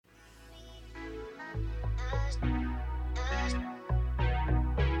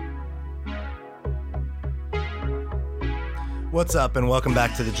What's up, and welcome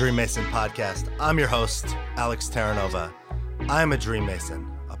back to the Dream Mason podcast. I'm your host, Alex Terranova. I'm a Dream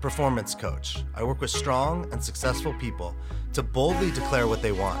Mason, a performance coach. I work with strong and successful people to boldly declare what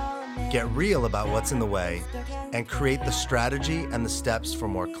they want, get real about what's in the way, and create the strategy and the steps for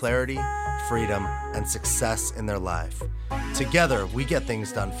more clarity, freedom, and success in their life. Together, we get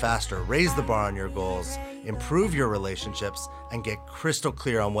things done faster, raise the bar on your goals, improve your relationships, and get crystal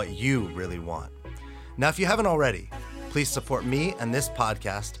clear on what you really want. Now, if you haven't already, please support me and this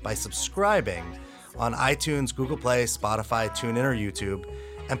podcast by subscribing on iTunes, Google Play, Spotify, TuneIn, or YouTube,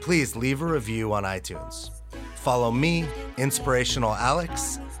 and please leave a review on iTunes. Follow me, Inspirational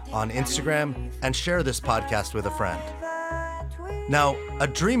Alex, on Instagram, and share this podcast with a friend. Now, a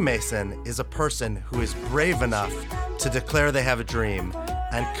Dream Mason is a person who is brave enough to declare they have a dream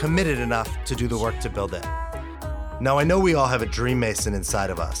and committed enough to do the work to build it. Now, I know we all have a Dream Mason inside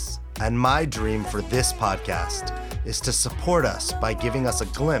of us, and my dream for this podcast is to support us by giving us a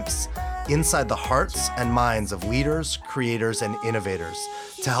glimpse inside the hearts and minds of leaders, creators, and innovators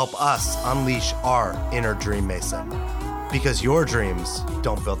to help us unleash our inner Dream Mason. Because your dreams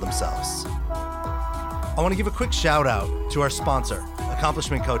don't build themselves. I want to give a quick shout out to our sponsor,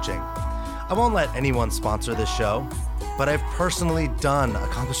 Accomplishment Coaching. I won't let anyone sponsor this show, but I've personally done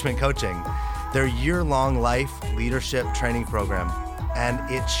Accomplishment Coaching, their year-long life leadership training program, and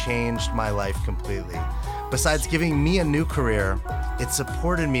it changed my life completely. Besides giving me a new career, it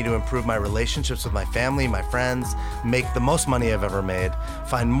supported me to improve my relationships with my family, my friends, make the most money I've ever made,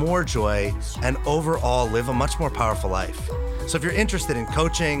 find more joy, and overall live a much more powerful life. So if you're interested in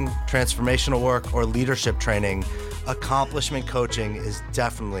coaching, transformational work, or leadership training, Accomplishment Coaching is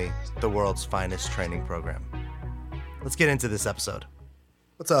definitely the world's finest training program. Let's get into this episode.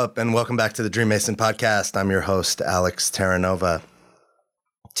 What's up, and welcome back to the Dream Mason podcast. I'm your host, Alex Terranova.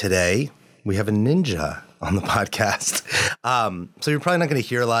 Today, we have a ninja on the podcast. So you're probably not going to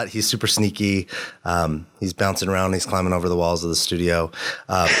hear a lot. He's super sneaky. He's bouncing around. He's climbing over the walls of the studio.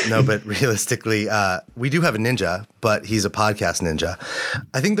 No, but realistically, we do have a ninja, but he's a podcast ninja.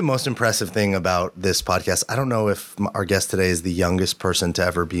 I think the most impressive thing about this podcast, I don't know if our guest today is the youngest person to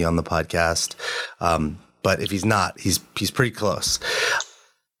ever be on the podcast, but if he's not, he's pretty close.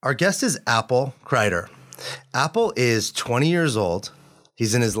 Our guest is Apple Crider. Apple is 20 years old.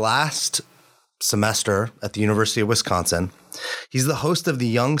 He's in his last semester at the University of Wisconsin. He's the host of the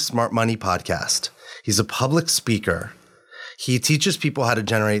Young Smart Money podcast. He's a public speaker. He teaches people how to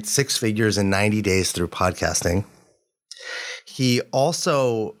generate six figures in 90 days through podcasting. He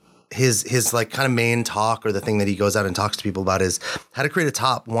also, his like kind of main talk, or the thing that he goes out and talks to people about, is how to create a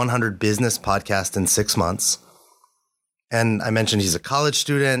top 100 business podcast in 6 months. And I mentioned he's a college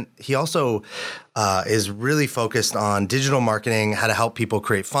student. He also is really focused on digital marketing, how to help people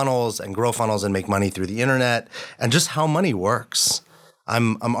create funnels and grow funnels and make money through the internet, and just how money works.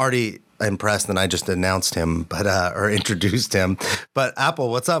 I'm already impressed, and I just announced him, or introduced him. But Apple,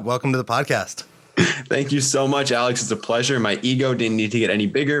 what's up? Welcome to the podcast. Thank you so much, Alex. It's a pleasure. My ego didn't need to get any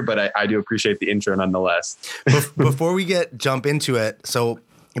bigger, but I do appreciate the intro nonetheless. Before we jump into it, so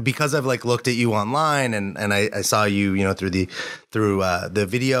because I've looked at you online and I saw you, through the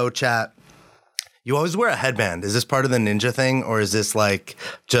video chat, you always wear a headband. Is this part of the ninja thing, or is this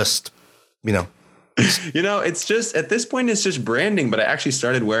just, it's just, at this point, it's just branding, but I actually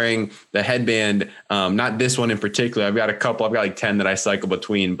started wearing the headband. Not this one in particular. I've got a couple, I've got 10 that I cycle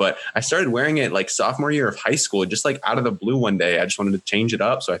between, but I started wearing it sophomore year of high school, just out of the blue one day. I just wanted to change it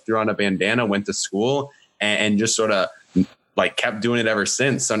up. So I threw on a bandana, went to school, and just sort of kept doing it ever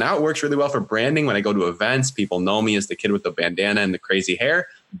since. So now it works really well for branding. When I go to events, people know me as the kid with the bandana and the crazy hair,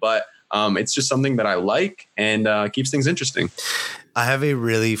 but it's just something that I like, and keeps things interesting. I have a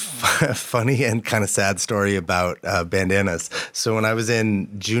really funny and kind of sad story about bandanas. So when I was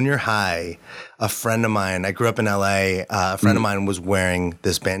in junior high, a friend of mine, I grew up in LA, a friend of mine was wearing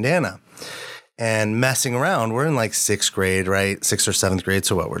this bandana and messing around. We're in sixth grade, right? 6th or 7th grade.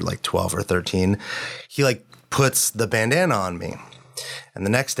 So what, we're 12 or 13. He puts the bandana on me. And the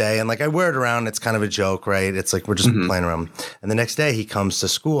next day, and I wear it around, it's kind of a joke, right? It's we're just playing around. And the next day he comes to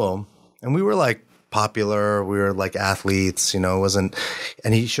school, and we were popular. We were athletes, it wasn't,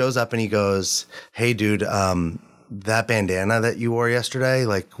 and he shows up and he goes, "Hey dude, that bandana that you wore yesterday,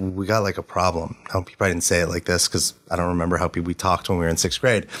 we got a problem." Now, he probably didn't say it like this because I don't remember how we talked when we were in 6th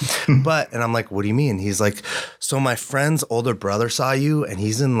grade. And I'm like, "What do you mean?" He's like, "So my friend's older brother saw you, and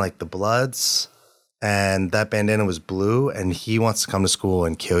he's in the Bloods, and that bandana was blue, and he wants to come to school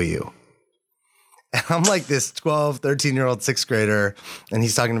and kill you." And I'm like this 12, 13-year-old sixth grader. And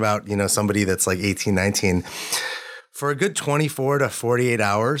he's talking about, somebody that's like 18, 19 for a good 24 to 48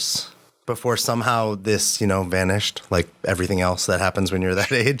 hours before somehow this, vanished, like everything else that happens when you're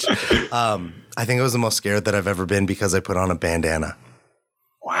that age. I think I was the most scared that I've ever been because I put on a bandana.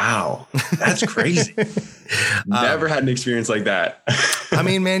 Wow. That's crazy. Never had an experience like that. I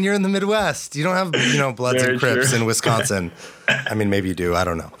mean, man, you're in the Midwest. You don't have, Bloods and Crips in Wisconsin. I mean, maybe you do. I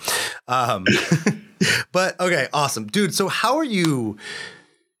don't know. But okay, awesome. Dude, so how are you?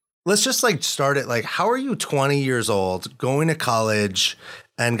 Let's just start it. How are you 20 years old, going to college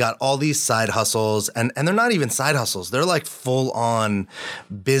and got all these side hustles and they're not even side hustles. They're like full on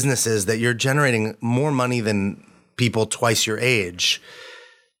businesses that you're generating more money than people twice your age.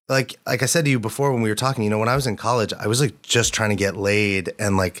 Like I said to you before when we were talking, when I was in college, I was just trying to get laid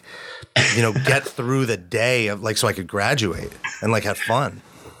and get through the day of so I could graduate and have fun.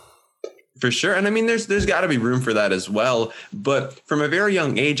 For sure. And I mean, there's got to be room for that as well. But from a very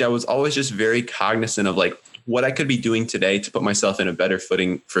young age, I was always just very cognizant of what I could be doing today to put myself in a better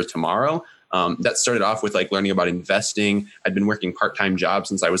footing for tomorrow. That started off with learning about investing. I'd been working part-time jobs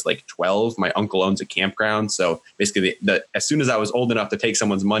since I was 12. My uncle owns a campground. So basically as soon as I was old enough to take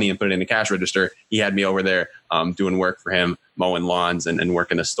someone's money and put it in a cash register, he had me over there doing work for him, mowing lawns and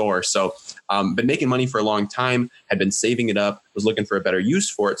working a store. So been making money for a long time, had been saving it up, was looking for a better use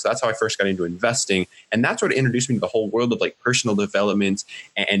for it. So that's how I first got into investing. And that's what introduced me to the whole world of personal development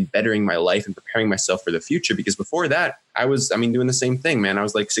and bettering my life and preparing myself for the future. Because before that, I was doing the same thing, man. I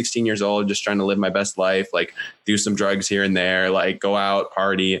was 16 years old, just trying to live my best life, do some drugs here and there, go out,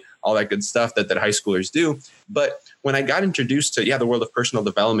 party, all that good stuff that high schoolers do. But when I got introduced to, the world of personal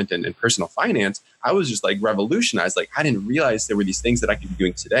development and personal finance, I was just revolutionized. I didn't realize there were these things that I could be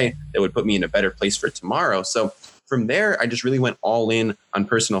doing today that would put me in a better place for tomorrow. So from there, I just really went all in on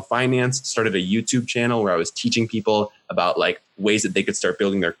personal finance, started a YouTube channel where I was teaching people about ways that they could start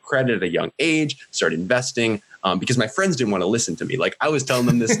building their credit at a young age, start investing. Because my friends didn't want to listen to me. I was telling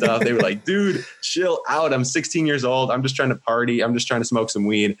them this stuff. They were like, dude, chill out. I'm 16 years old. I'm just trying to party. I'm just trying to smoke some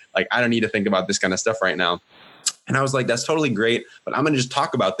weed. I don't need to think about this kind of stuff right now. And I was like, that's totally great, but I'm going to just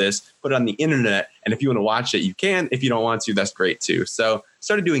talk about this, put it on the internet. And if you want to watch it, you can. If you don't want to, that's great too. So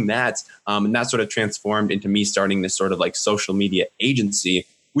started doing that. And that sort of transformed into me starting this sort of social media agency,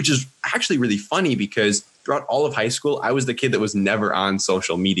 which is actually really funny because throughout all of high school, I was the kid that was never on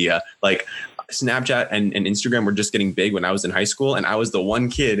social media. Snapchat and Instagram were just getting big when I was in high school. And I was the one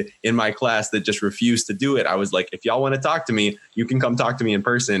kid in my class that just refused to do it. I was like, if y'all want to talk to me, you can come talk to me in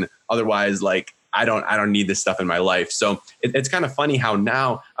person. Otherwise, I don't need this stuff in my life. So it's kind of funny how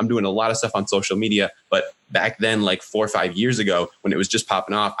now I'm doing a lot of stuff on social media. But back then, 4 or 5 years ago, when it was just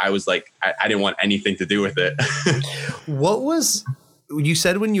popping off, I was I didn't want anything to do with it. You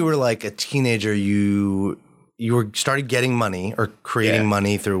said when you were a teenager, you started getting money or creating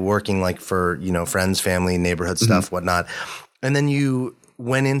money through working for, friends, family, neighborhood stuff, whatnot. And then you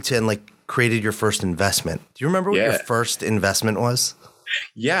went into and created your first investment. Do you remember what your first investment was?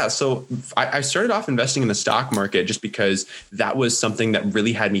 Yeah. So I started off investing in the stock market just because that was something that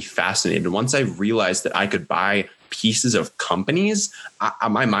really had me fascinated. Once I realized that I could buy pieces of companies,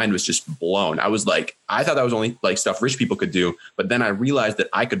 my mind was just blown. I was I thought that was only stuff rich people could do. But then I realized that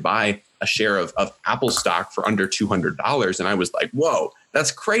I could buy a share of Apple stock for under $200. And I was like, whoa,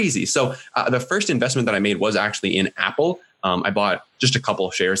 that's crazy. So the first investment that I made was actually in Apple. I bought just a couple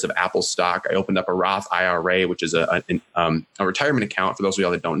of shares of Apple stock. I opened up a Roth IRA, which is a retirement account for those of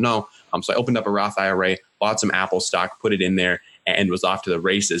y'all that don't know. So I opened up a Roth IRA, bought some Apple stock, put it in there, and was off to the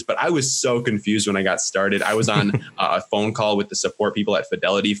races. But I was so confused when I got started. I was on a phone call with the support people at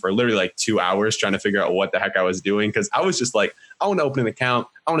Fidelity for literally 2 hours trying to figure out what the heck I was doing. Because I was just I want to open an account.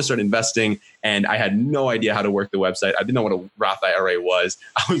 I want to start investing. And I had no idea how to work the website. I didn't know what a Roth IRA was.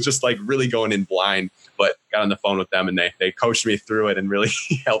 I was just really going in blind, but got on the phone with them and they coached me through it and really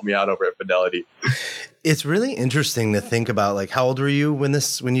helped me out over at Fidelity. It's really interesting to think about how old were you when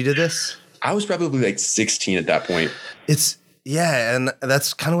you did this? I was probably 16 at that point. Yeah, and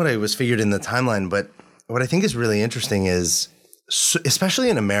that's kind of what I was figured in the timeline. But what I think is really interesting is, especially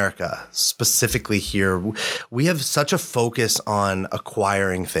in America, specifically here, we have such a focus on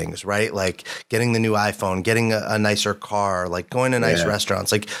acquiring things, right? Getting the new iPhone, getting a nicer car, going to nice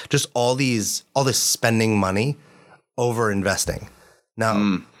restaurants, just all this spending money over investing.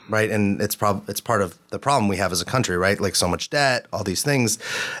 Now, right? And it's part of the problem we have as a country, right? So much debt, all these things.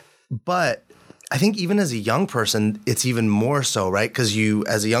 But I think even as a young person, it's even more so, right? Because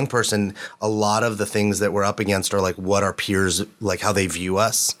as a young person, a lot of the things that we're up against are what our peers, how they view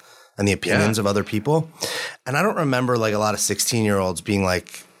us and the opinions of other people. And I don't remember a lot of 16-year-olds being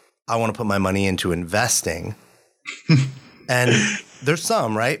I want to put my money into investing. And there's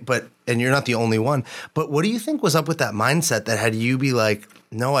some, right? And you're not the only one. But what do you think was up with that mindset that had you be like,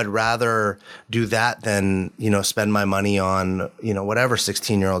 no, I'd rather do that than, spend my money on, whatever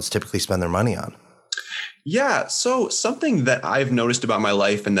 16-year-olds typically spend their money on? Yeah. So something that I've noticed about my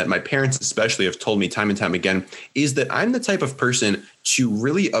life and that my parents especially have told me time and time again is that I'm the type of person to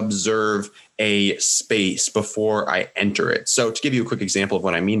really observe a space before I enter it. So to give you a quick example of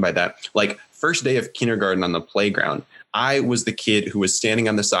what I mean by that, like first day of kindergarten on the playground, I was the kid who was standing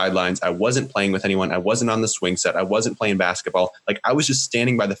on the sidelines. I wasn't playing with anyone. I wasn't on the swing set. I wasn't playing basketball. Like I was just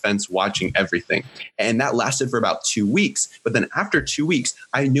standing by the fence watching everything. And that lasted for about 2 weeks. But then after 2 weeks,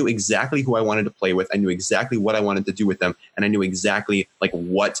 I knew exactly who I wanted to play with. I knew exactly what I wanted to do with them. And I knew exactly like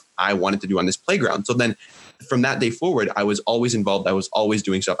what I wanted to do on this playground. So then from that day forward, I was always involved. I was always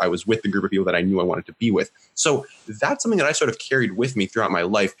doing stuff. I was with the group of people that I knew I wanted to be with. So that's something that I sort of carried with me throughout my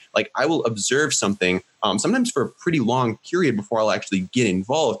life. Like I will observe something sometimes for a pretty long period before I'll actually get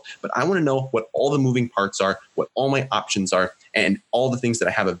involved. But I want to know what all the moving parts are, what all my options are, and all the things that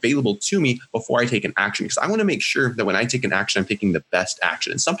I have available to me before I take an action. Because I want to make sure that when I take an action, I'm taking the best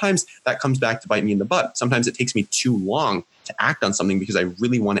action. And sometimes that comes back to bite me in the butt. Sometimes it takes me too long to act on something because I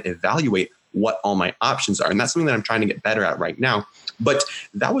really want to evaluate what all my options are. And that's something that I'm trying to get better at right now. But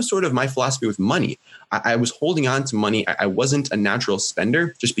that was sort of my philosophy with money. I was holding on to money. I wasn't a natural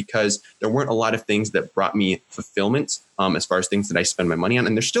spender just because there weren't a lot of things that brought me fulfillment as far as things that I spend my money on.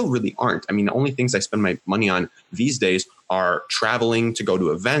 And there still really aren't. I mean, the only things I spend my money on these days are traveling to go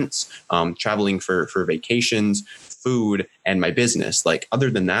to events, traveling for vacations, food, and my business. Like other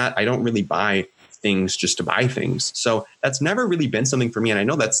than that, I don't really buy things just to buy things. So that's never really been something for me. And I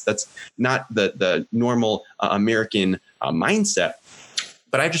know that's not the normal American mindset,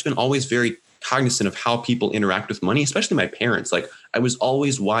 but I've just been always very cognizant of how people interact with money, especially my parents. Like I was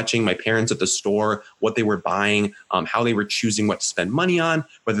always watching my parents at the store, what they were buying, how they were choosing what to spend money on,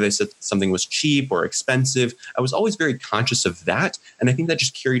 whether they said something was cheap or expensive. I was always very conscious of that. And I think that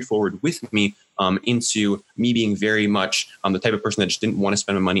just carried forward with me into me being very much the type of person that just didn't want to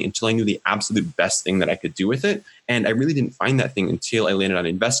spend my money until I knew the absolute best thing that I could do with it. And I really didn't find that thing until I landed on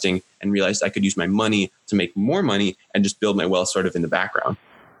investing and realized I could use my money to make more money and just build my wealth sort of in the background.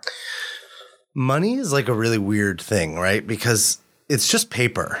 Money is like a really weird thing, right? Because it's just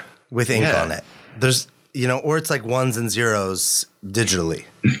paper with ink on it. There's, or it's like ones and zeros digitally,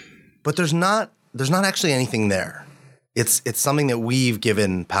 but there's not actually anything there. It's something that we've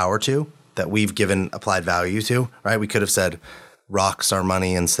given power to, that we've given applied value to, right? We could have said rocks are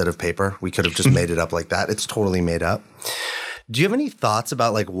money instead of paper. We could have just made it up like that. It's totally made up. Do you have any thoughts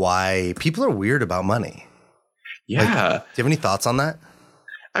about like why people are weird about money? Yeah. Like, do you have any thoughts on that?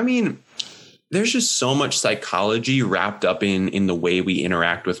 I mean, there's just so much psychology wrapped up in the way we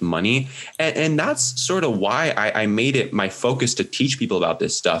interact with money. And that's sort of why I made it my focus to teach people about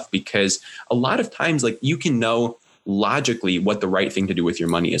this stuff, because a lot of times, like you can know logically what the right thing to do with your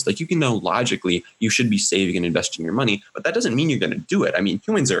money is. Like you can know logically you should be saving and investing your money, but that doesn't mean you're going to do it. I mean,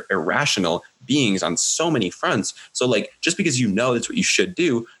 humans are irrational beings on so many fronts. So like, just because you know that's what you should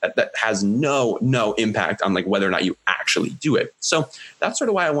do, that has no impact on like whether or not you actually do it. So that's sort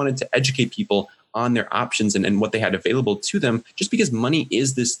of why I wanted to educate people on their options and what they had available to them, just because money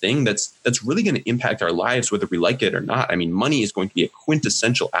is this thing that's really going to impact our lives, whether we like it or not. I mean, money is going to be a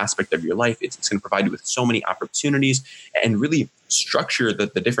quintessential aspect of your life. It's going to provide you with so many opportunities and really structure the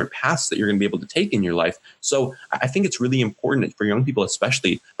different paths that you're going to be able to take in your life. So I think it's really important for young people,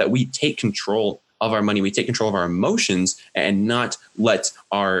 especially, that we take control of our money, we take control of our emotions and not let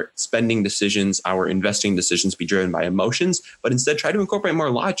our spending decisions, our investing decisions be driven by emotions, but instead try to incorporate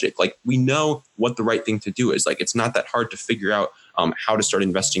more logic. Like we know what the right thing to do is. Like it's not that hard to figure out how to start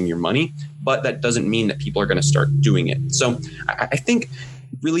investing your money, but that doesn't mean that people are going to start doing it. So I think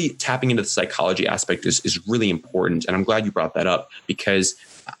really tapping into the psychology aspect is really important. And I'm glad you brought that up, because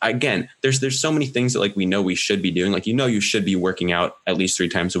again, there's so many things that like we know we should be doing. Like, you should be working out at least 3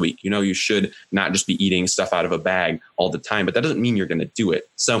 times a week. You should not just be eating stuff out of a bag all the time, but that doesn't mean you're going to do it.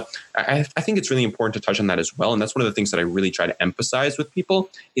 So I think it's really important to touch on that as well. And that's one of the things that I really try to emphasize with people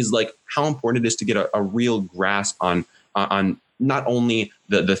is like how important it is to get a real grasp on not only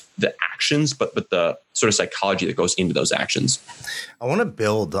the actions, but the sort of psychology that goes into those actions. I want to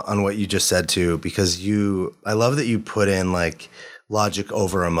build on what you just said too, because I love that you put in like logic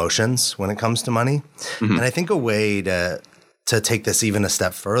over emotions when it comes to money. Mm-hmm. And I think a way to take this even a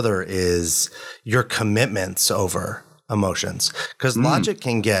step further is your commitments over emotions, because logic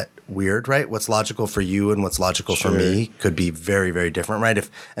can get weird, right? What's logical for you and what's logical for me could be very, very different, right? If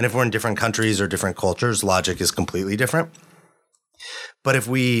we're in different countries or different cultures, logic is completely different. But if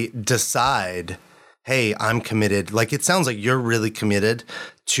we decide, hey, I'm committed, like it sounds like you're really committed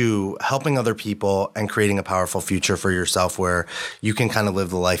to helping other people and creating a powerful future for yourself where you can kind of live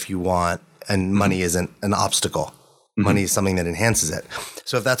the life you want and money isn't an obstacle. Money is something that enhances it.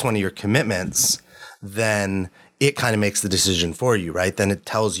 So if that's one of your commitments, then it kind of makes the decision for you, right? Then it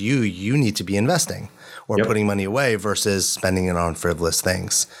tells you you need to be investing or putting money away versus spending it on frivolous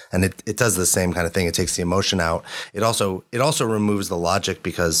things. And it does the same kind of thing. It takes the emotion out. It also removes the logic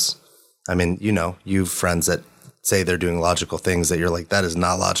because, I mean, you know, you have friends that say they're doing logical things that you're like, that is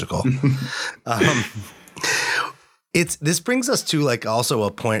not logical. This brings us to like also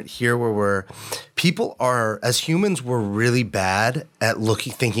a point here where people are, as humans, we're really bad at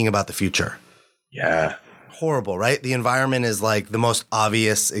thinking about the future. Yeah. Horrible, right? The environment is like the most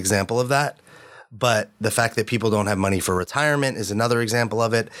obvious example of that. But the fact that people don't have money for retirement is another example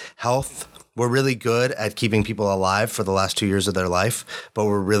of it. Health, we're really good at keeping people alive for the last 2 years of their life, but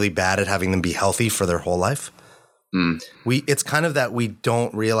we're really bad at having them be healthy for their whole life. It's kind of that we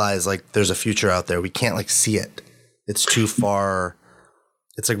don't realize like there's a future out there. We can't like see it. It's too far.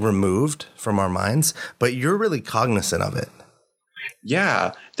 It's like removed from our minds, but you're really cognizant of it.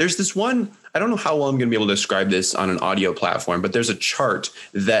 Yeah. There's this one, I don't know how well I'm going to be able to describe this on an audio platform, but there's a chart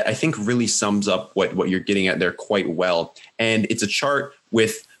that I think really sums up what you're getting at there quite well. And it's a chart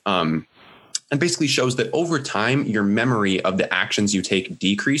with, and basically shows that over time, your memory of the actions you take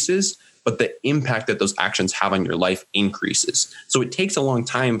decreases, but the impact that those actions have on your life increases. So it takes a long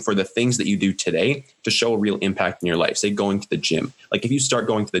time for the things that you do today to show a real impact in your life. Say going to the gym. Like if you start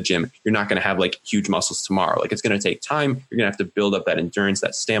going to the gym, you're not going to have like huge muscles tomorrow. Like it's going to take time. You're going to have to build up that endurance,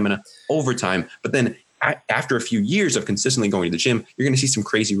 that stamina over time. But then after a few years of consistently going to the gym, you're going to see some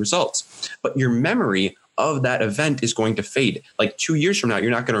crazy results. But your memory of that event is going to fade. Like 2 years from now,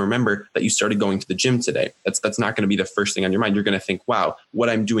 you're not going to remember that you started going to the gym today. That's not going to be the first thing on your mind. You're going to think, wow, what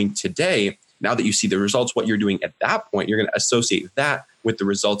I'm doing today, now that you see the results, what you're doing at that point, you're going to associate that with the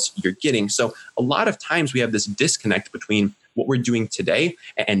results you're getting. So a lot of times we have this disconnect between what we're doing today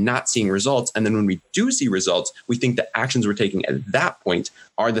and not seeing results. And then when we do see results, we think the actions we're taking at that point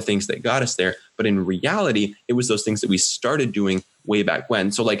are the things that got us there. But in reality, it was those things that we started doing way back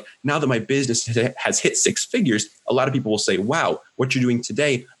when. So like now that my business has hit 6 figures, a lot of people will say, wow, what you're doing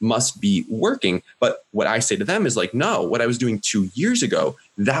today must be working. But what I say to them is like, no, what I was doing 2 years ago,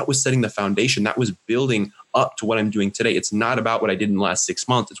 that was setting the foundation. That was building up to what I'm doing today. It's not about what I did in the last 6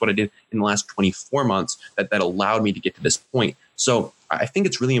 months. It's what I did in the last 24 months that allowed me to get to this point. So I think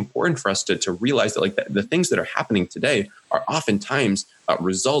it's really important for us to realize that like the things that are happening today are oftentimes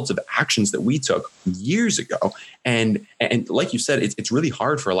results of actions that we took years ago. And like you said, it's really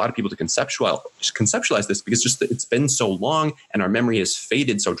hard for a lot of people to conceptualize this because just it's been so long and our memory has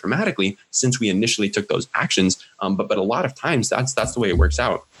faded so dramatically since we initially took those actions. But a lot of times that's the way it works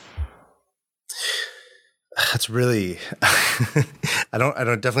out. That's really, I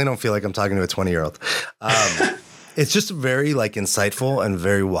definitely don't feel like I'm talking to a 20-year-old. It's just very like insightful and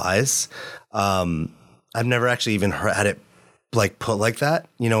very wise. I've never actually even had it like put like that.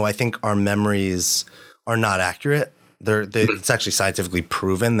 You know, I think our memories are not accurate. It's actually scientifically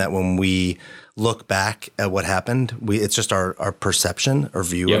proven that when we look back at what happened, it's just our perception or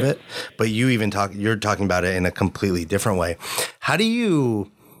view of it. But you're talking about it in a completely different way. How do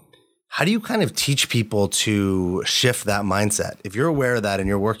you kind of teach people to shift that mindset? If you're aware of that and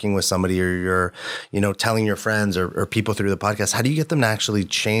you're working with somebody or you're, you know, telling your friends or people through the podcast, how do you get them to actually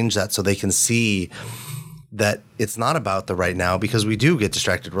change that so they can see that it's not about the right now? Because we do get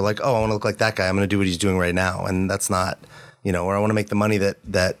distracted. We're like, oh, I want to look like that guy. I'm going to do what he's doing right now. And that's not, you know, or I want to make the money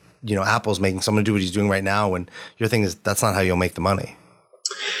that, you know, Apple's making. So I'm going to do what he's doing right now. And your thing is that's not how you'll make the money.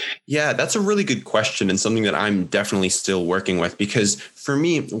 Yeah, that's a really good question and something that I'm definitely still working with, because for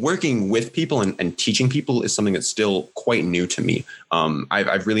me, working with people and teaching people is something that's still quite new to me.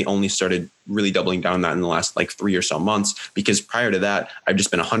 I've really only started really doubling down on that in the last like 3 or so months, because prior to that, I've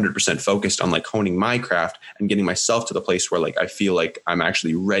just been 100% focused on like honing my craft and getting myself to the place where like I feel like I'm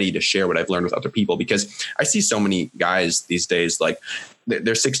actually ready to share what I've learned with other people. Because I see so many guys these days, like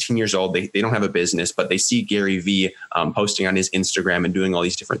they're 16 years old. They don't have a business, but they see Gary Vee posting on his Instagram and doing all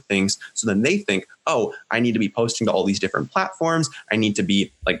these different things. So then they think, oh, I need to be posting to all these different platforms. I need to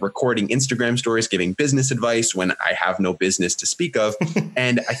be like recording Instagram stories, giving business advice when I have no business to speak of.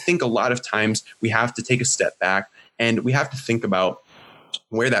 And I think a lot of times we have to take a step back and we have to think about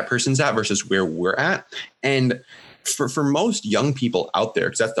where that person's at versus where we're at. And for most young people out there,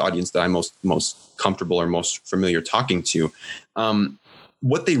 because that's the audience that I'm most comfortable or most familiar talking to,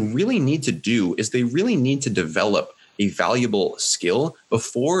 what they really need to do is they really need to develop a valuable skill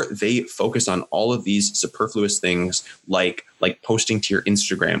before they focus on all of these superfluous things like posting to your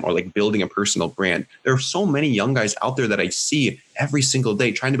Instagram or like building a personal brand. There are so many young guys out there that I see every single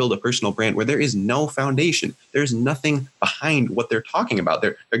day trying to build a personal brand where there is no foundation. There's nothing behind what they're talking about.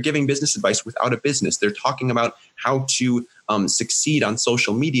 They're giving business advice without a business. They're talking about how to succeed on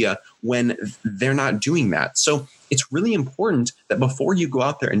social media when they're not doing that. So it's really important that before you go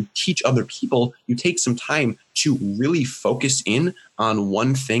out there and teach other people, you take some time to really focus in on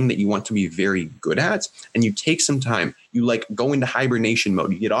one thing that you want to be very good at. And you take some time, you like go into hibernation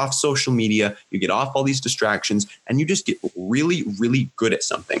mode, you get off social media, you get off all these distractions, and you just get really, really good at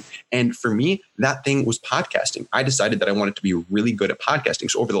something. And for me, that thing was podcasting. I decided that I wanted to be really good at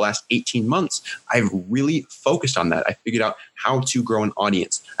podcasting. So over the last 18 months, I've really focused on that. I figured out how to grow an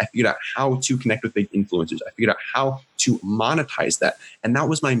audience. I figured out how to connect with big influencers. I figured out how to monetize that. And that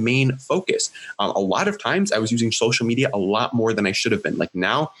was my main focus. A lot of times I was using social media a lot more than I should have been. Like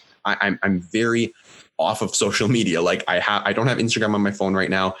now I'm very off of social media. Like I don't have Instagram on my phone right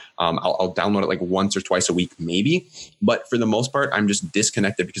now. I'll download it like once or twice a week, maybe. But for the most part, I'm just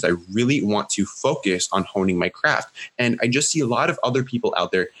disconnected because I really want to focus on honing my craft. And I just see a lot of other people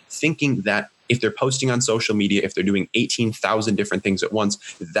out there thinking that if they're posting on social media, if they're doing 18,000 different things at once,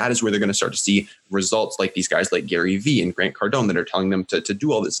 that is where they're going to start to see results like these guys like Gary Vee and Grant Cardone that are telling them to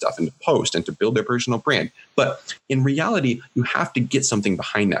do all this stuff and to post and to build their personal brand. But in reality, you have to get something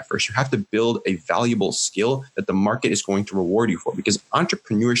behind that first. You have to build a valuable skill that the market is going to reward you for, because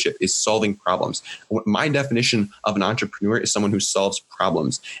entrepreneurship is solving problems. My definition of an entrepreneur is someone who solves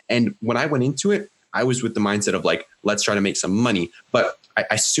problems. And when I went into it, I was with the mindset of like, let's try to make some money. But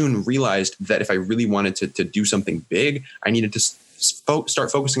I soon realized that if I really wanted to do something big, I needed to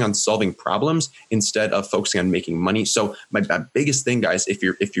start focusing on solving problems instead of focusing on making money. So my biggest thing, guys, if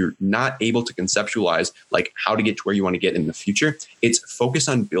you're not able to conceptualize like how to get to where you want to get in the future, it's focus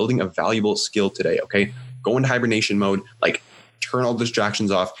on building a valuable skill today. Okay, go into hibernation mode, like turn all distractions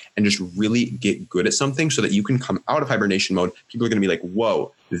off and just really get good at something so that you can come out of hibernation mode. People are going to be like,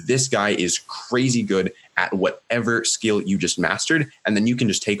 whoa, this guy is crazy good at whatever skill you just mastered. And then you can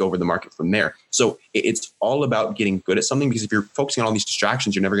just take over the market from there. So it's all about getting good at something, because if you're focusing on all these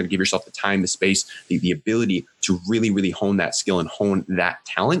distractions, you're never going to give yourself the time, the space, the ability to really, really hone that skill and hone that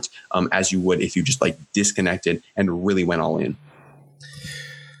talent as you would if you just like disconnected and really went all in.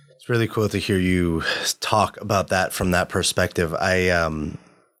 It's really cool to hear you talk about that from that perspective.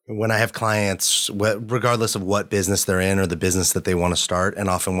 When I have clients, regardless of what business they're in or the business that they want to start, and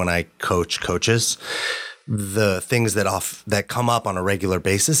often when I coach coaches, the things that come up on a regular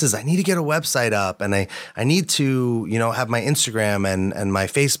basis is I need to get a website up, and I need to, have my Instagram and my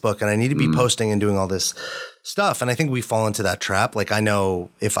Facebook, and I need to be posting and doing all this stuff. And I think we fall into that trap. Like I know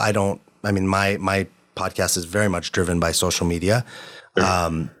if I don't, my podcast is very much driven by social media.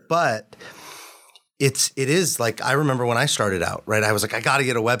 But it is like, I remember when I started out, right? I was like, I got to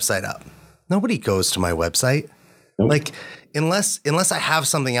get a website up. Nobody goes to my website. Nope. Like, unless I have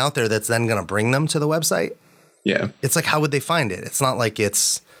something out there that's then going to bring them to the website. Yeah. It's like, how would they find it? It's not like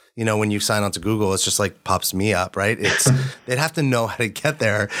it's, when you sign on to Google, it's just like pops me up, right? They'd have to know how to get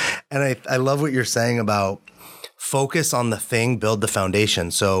there. And I love what you're saying about focus on the thing, build the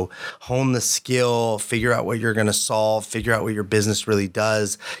foundation. So hone the skill, figure out what you're going to solve, figure out what your business really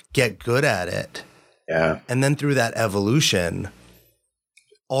does, get good at it. Yeah. And then through that evolution,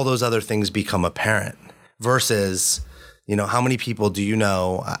 all those other things become apparent versus, how many people do you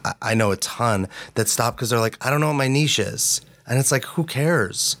know? I know a ton that stop because they're like, I don't know what my niche is. And it's like, who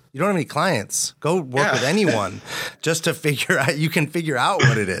cares? You don't have any clients. Go work with anyone just to figure out, you can figure out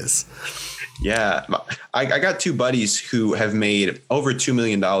what it is. Yeah. I got two buddies who have made over $2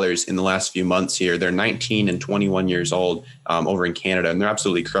 million in the last few months here. They're 19 and 21 years old over in Canada, and they're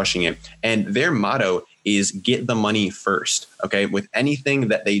absolutely crushing it. And their motto is get the money first. Okay. With anything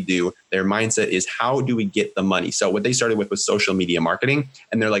that they do, their mindset is how do we get the money? So what they started with was social media marketing.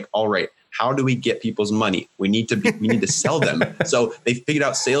 And they're like, all right, how do we get people's money? We need to sell them. So they figured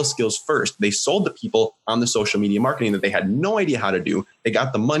out sales skills first. They sold to people on the social media marketing that they had no idea how to do. They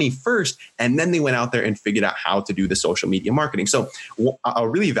got the money first, and then they went out there and figured out how to do the social media marketing. So a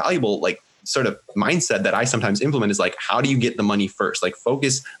really valuable sort of mindset that I sometimes implement is like, how do you get the money first? Like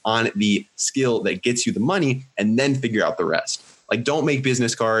focus on the skill that gets you the money and then figure out the rest. Like don't make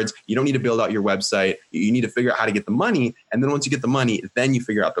business cards. You don't need to build out your website. You need to figure out how to get the money. And then once you get the money, then you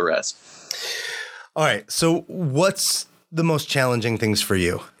figure out the rest. All right. So what's the most challenging things for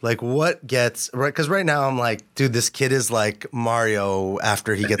you? Like what gets right? Because right now I'm like, dude, this kid is like Mario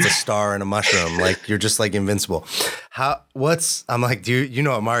after he gets a star and a mushroom. Like you're just like invincible. I'm like, do you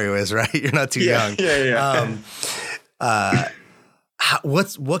know what Mario is, right? You're not too young. Yeah.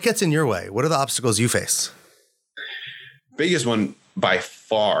 What gets in your way? What are the obstacles you face? Biggest one by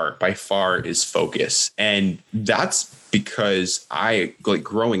far is focus. And that's because I, like,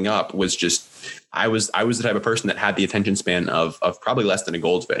 growing up was just, I was the type of person that had the attention span of probably less than a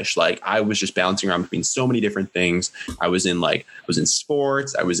goldfish. Like, I was just bouncing around between so many different things. I was in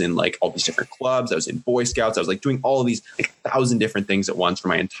sports. I was in like all these different clubs. I was in Boy Scouts. I was like doing all of these like 1,000 different things at once for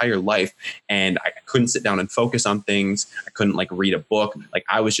my entire life. And I couldn't sit down and focus on things. I couldn't like read a book. Like,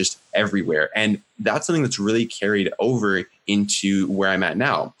 I was just everywhere. And that's something that's really carried over into where I'm at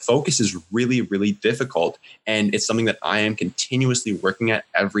now. Focus is really, really difficult. And it's something that I am continuously working at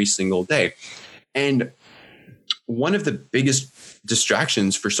every single day. And one of the biggest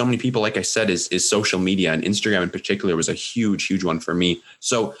distractions for so many people, like I said, is social media, and Instagram in particular was a huge, huge one for me.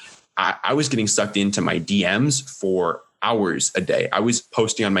 So I was getting sucked into my DMs for hours a day. I was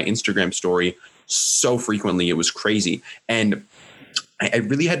posting on my Instagram story so frequently. It was crazy. And I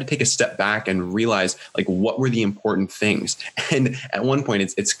really had to take a step back and realize, like, what were the important things. And at one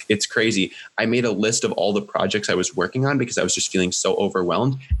point, it's crazy. I made a list of all the projects I was working on because I was just feeling so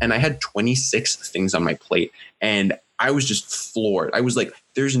overwhelmed. And I had 26 things on my plate. And I was just floored. I was like,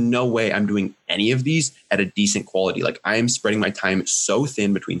 there's no way I'm doing any of these at a decent quality. Like, I am spreading my time so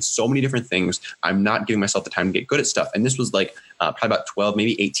thin between so many different things. I'm not giving myself the time to get good at stuff. And this was like probably about 12,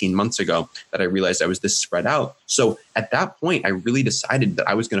 maybe 18 months ago that I realized I was this spread out. So at that point, I really decided that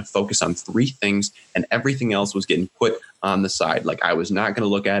I was going to focus on 3 things, and everything else was getting put on the side. Like, I was not going to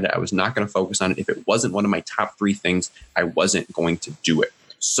look at it. I was not going to focus on it. If it wasn't one of my top 3 things, I wasn't going to do it.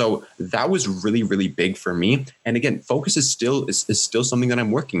 So that was really, really big for me. And again, focus is still something that I'm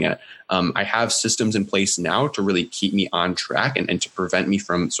working at. I have systems in place now to really keep me on track and to prevent me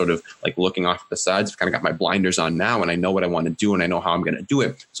from sort of like looking off to the sides. I've kind of got my blinders on now, and I know what I want to do, and I know how I'm going to do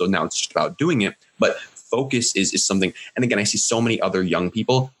it. So now it's just about doing it. But focus is something. And again, I see so many other young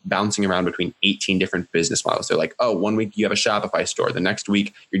people bouncing around between 18 different business models. They're like, oh, one week you have a Shopify store. The next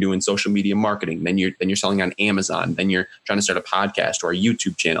week you're doing social media marketing. Then you're selling on Amazon. Then you're trying to start a podcast or a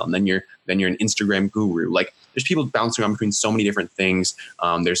YouTube channel. And then you're an Instagram guru. Like, there's people bouncing around between so many different things.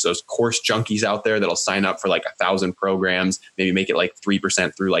 There's those course junkies out there that'll sign up for like 1,000 programs, maybe make it like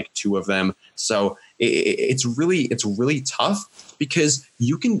 3% through like 2 of them. So it's really tough because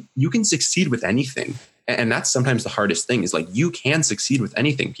you can succeed with anything. And that's sometimes the hardest thing, is like, you can succeed with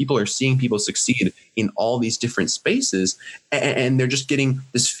anything. People are seeing people succeed in all these different spaces, and they're just getting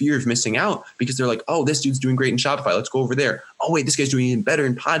this fear of missing out because they're like, oh, this dude's doing great in Shopify. Let's go over there. Oh, wait, this guy's doing even better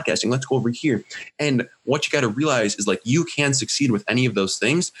in podcasting. Let's go over here. And what you got to realize is, like, you can succeed with any of those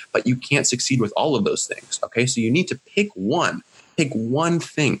things, but you can't succeed with all of those things. Okay. So you need to pick one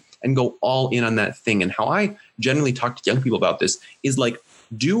thing and go all in on that thing. And how I generally talk to young people about this is like,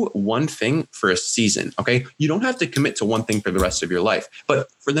 do one thing for a season, okay? You don't have to commit to one thing for the rest of your life, but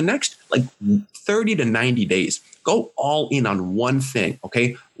for the next like 30 to 90 days, go all in on one thing,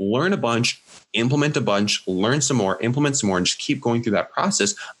 okay? Learn a bunch, implement a bunch, learn some more, implement some more, and just keep going through that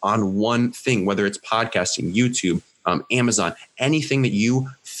process on one thing, whether it's podcasting, YouTube, Amazon, anything that you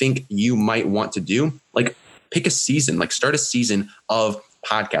think you might want to do. Like, pick a season, like start a season of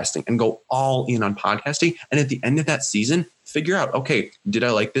podcasting and go all in on podcasting. And at the end of that season, figure out, okay, did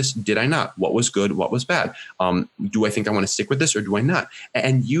I like this? Did I not? What was good? What was bad? Do I think I want to stick with this or do I not?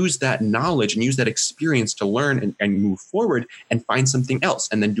 And use that knowledge and use that experience to learn and move forward and find something else,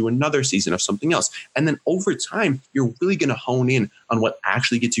 and then do another season of something else. And then over time, you're really going to hone in on what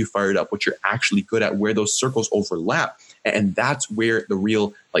actually gets you fired up, what you're actually good at, where those circles overlap. And that's where the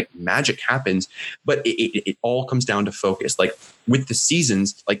real like magic happens. But it all comes down to focus. Like with the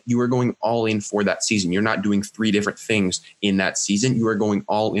seasons, like you are going all in for that season. You're not doing 3 different things in that season. You are going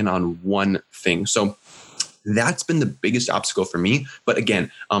all in on one thing. So that's been the biggest obstacle for me. But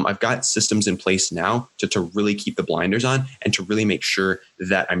again, I've got systems in place now to really keep the blinders on and to really make sure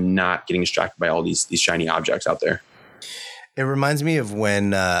that I'm not getting distracted by all these shiny objects out there. It reminds me of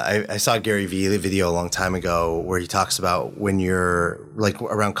when I saw Gary Vee video a long time ago where he talks about when you're like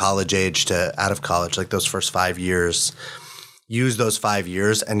around college age to out of college, like those first 5 years, use those 5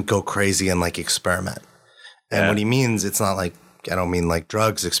 years and go crazy and like experiment. And what he means, it's not like, I don't mean like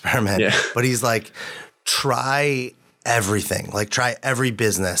drugs experiment, but he's like, try everything, like try every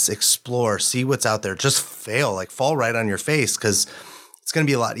business, explore, see what's out there, just fail, like fall right on your face. 'Cause it's going to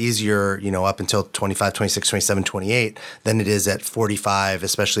be a lot easier, you know, up until 25, 26, 27, 28 than it is at 45,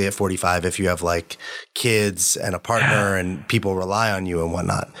 especially at 45, if you have like kids and a partner and people rely on you and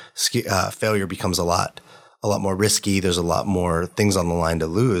whatnot. Failure becomes a lot more risky. There's a lot more things on the line to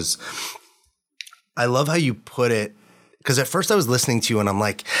lose. I love how you put it Because at first I was listening to you and I'm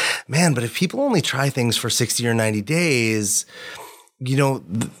like, man, but if people only try things for 60 or 90 days,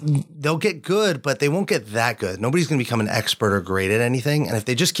 they'll get good, but they won't get that good. Nobody's going to become an expert or great at anything. And if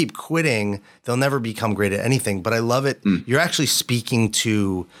they just keep quitting, they'll never become great at anything. But I love it. You're actually speaking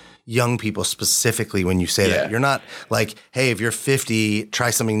to young people specifically when you say that. You're not like, hey, if you're 50,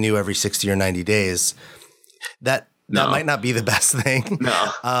 try something new every 60 or 90 days. That might not be the best thing.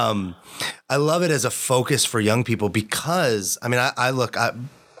 No. I love it as a focus for young people because, I mean, I look,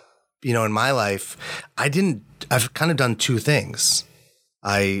 in my life, I've kind of done two things.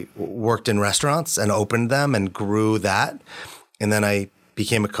 I worked in restaurants and opened them and grew that. And then I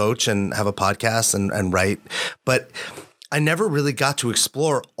became a coach and have a podcast and write. But I never really got to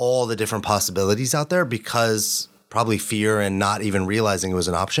explore all the different possibilities out there because probably fear and not even realizing it was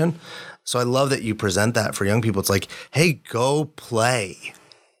an option. So I love that you present that for young people. It's like, hey, go play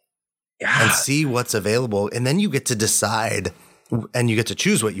and see what's available. And then you get to decide and you get to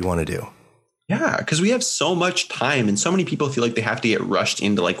choose what you want to do. Yeah, because we have so much time and so many people feel like they have to get rushed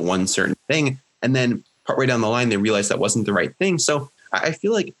into like one certain thing. And then partway down the line, they realize that wasn't the right thing. So I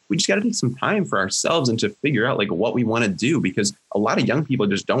feel like we just got to take some time for ourselves and to figure out like what we want to do, because a lot of young people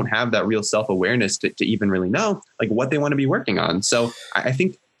just don't have that real self-awareness to even really know like what they want to be working on. So I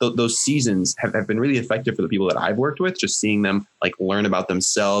think those seasons have been really effective for the people that I've worked with, just seeing them like learn about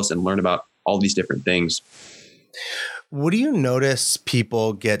themselves and learn about all these different things. What do you notice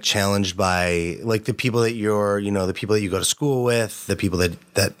people get challenged by, like the people that the people that you go to school with, the people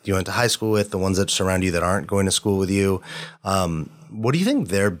that you went to high school with, the ones that surround you that aren't going to school with you? What do you think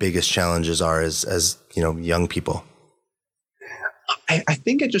their biggest challenges are as young people? I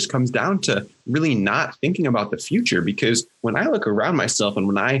think it just comes down to really not thinking about the future, because when I look around myself and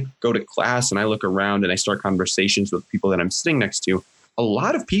when I go to class and I look around and I start conversations with people that I'm sitting next to, a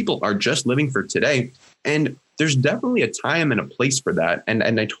lot of people are just living for today. And there's definitely a time and a place for that. And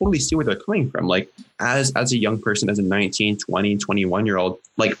I totally see where they're coming from. Like as a young person, as a 19, 20, 21-year-old,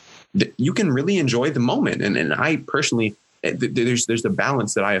 like you can really enjoy the moment. And I personally, there's the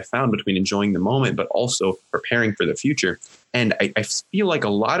balance that I have found between enjoying the moment, but also preparing for the future. And I feel like a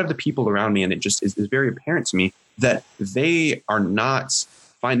lot of the people around me, and it just is very apparent to me that they are not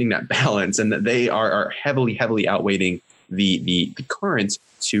finding that balance and that they are heavily, heavily outweighing the current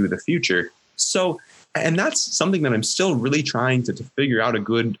to the future. So, and that's something that I'm still really trying to figure out a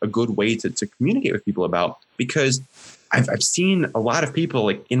good way to communicate with people about, because I've seen a lot of people,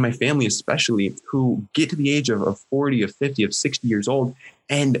 like in my family especially, who get to the age of 40, of 50, of 60 years old,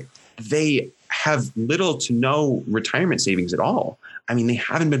 and they have little to no retirement savings at all. I mean, they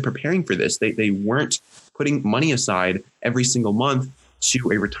haven't been preparing for this. They weren't putting money aside every single month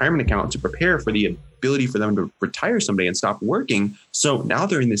to a retirement account to prepare for the ability for them to retire someday and stop working. So now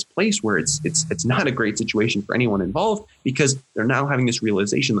they're in this place where it's not a great situation for anyone involved, because they're now having this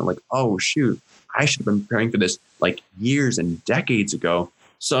realization that like, oh shoot, I should have been preparing for this like years and decades ago.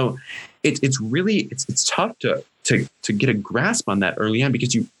 So it's really tough to get a grasp on that early on,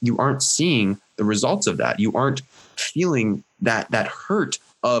 because you aren't seeing the results of that. You aren't feeling that hurt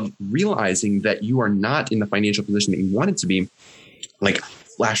of realizing that you are not in the financial position that you wanted to be, like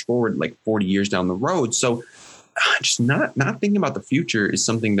flash forward like 40 years down the road. So just not thinking about the future is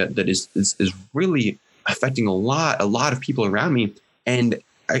something that is really affecting a lot of people around me. And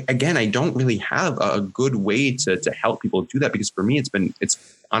I don't really have a good way to help people do that, because for me, it's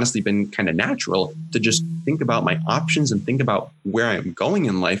honestly been kind of natural to just think about my options and think about where I'm going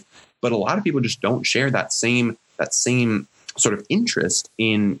in life. But a lot of people just don't share that same sort of interest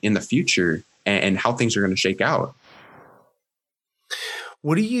in the future and how things are going to shake out.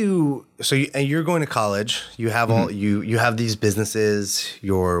 What do you, you're going to college, you have all, you have these businesses,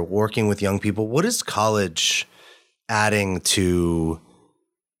 you're working with young people. What is college adding to,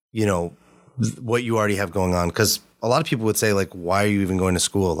 what you already have going on? Because a lot of people would say like, why are you even going to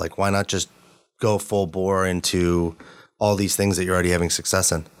school? Like, why not just go full bore into all these things that you're already having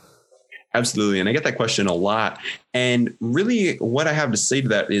success in? Absolutely. And I get that question a lot. And really what I have to say to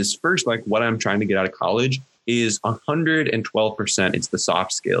that is, first, like what I'm trying to get out of college is 112%. It's the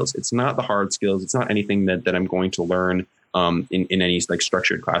soft skills. It's not the hard skills. It's not anything that I'm going to learn in any like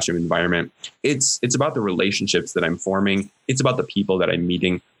structured classroom environment. It's about the relationships that I'm forming. It's about the people that I'm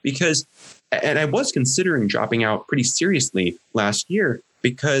meeting, because, and I was considering dropping out pretty seriously last year,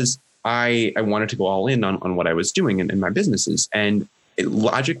 because I wanted to go all in on what I was doing in my businesses. And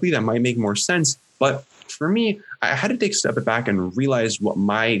logically that might make more sense. But for me, I had to take a step back and realize what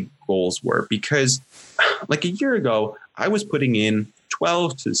my goals were, because like a year ago, I was putting in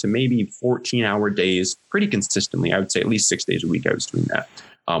 12 to maybe 14-hour days pretty consistently. I would say at least 6 days a week I was doing that.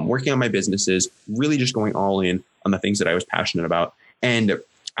 Working on my businesses, really just going all in, on the things that I was passionate about. And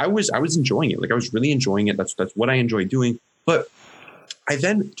I was enjoying it. Like I was really enjoying it. That's what I enjoy doing. But I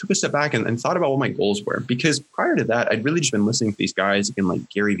then took a step back and thought about what my goals were, because prior to that, I'd really just been listening to these guys in like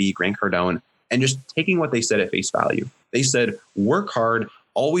Gary Vee, Grant Cardone, and just taking what they said at face value. They said, work hard,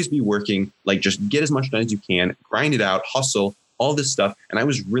 always be working, like just get as much done as you can, grind it out, hustle, all this stuff. And I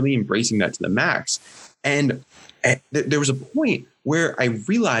was really embracing that to the max. And there was a point where I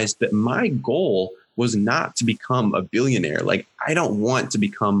realized that my goal was not to become a billionaire. Like I don't want to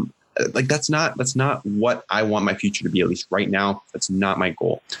become like, that's not what I want my future to be, at least right now. That's not my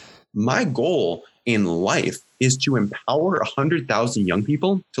goal. My goal in life is to empower 100,000 young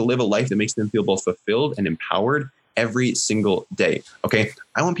people to live a life that makes them feel both fulfilled and empowered every single day. Okay.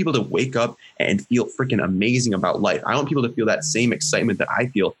 I want people to wake up and feel freaking amazing about life. I want people to feel that same excitement that I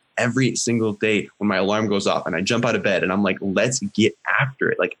feel every single day when my alarm goes off and I jump out of bed and I'm like, let's get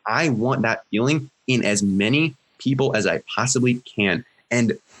after it. Like I want that feeling in as many people as I possibly can.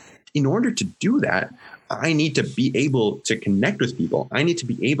 And in order to do that, I need to be able to connect with people. I need to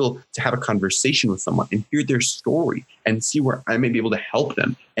be able to have a conversation with someone and hear their story and see where I may be able to help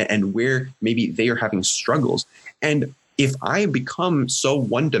them and where maybe they are having struggles. And if I become so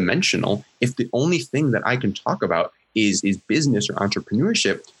one-dimensional, if the only thing that I can talk about is business or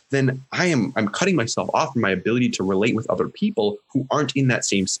entrepreneurship, then I'm cutting myself off from my ability to relate with other people who aren't in that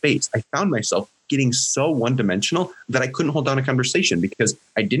same space. I found myself getting so one-dimensional that I couldn't hold down a conversation because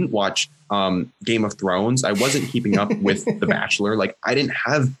I didn't watch Game of Thrones. I wasn't keeping up with The Bachelor. Like I didn't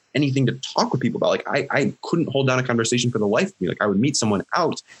have anything to talk with people about. Like I couldn't hold down a conversation for the life of me. Like I would meet someone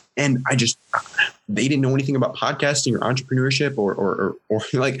out and they didn't know anything about podcasting or entrepreneurship or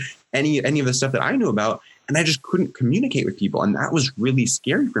like any of the stuff that I knew about. And I just couldn't communicate with people. And that was really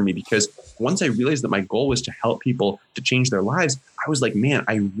scary for me because once I realized that my goal was to help people to change their lives, I was like, man,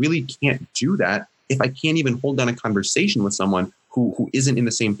 I really can't do that if I can't even hold down a conversation with someone who isn't in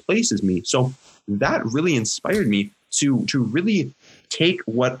the same place as me. So that really inspired me to really take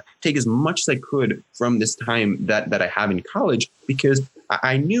as much as I could from this time that I have in college, because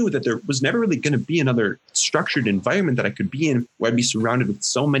I knew that there was never really going to be another structured environment that I could be in where I'd be surrounded with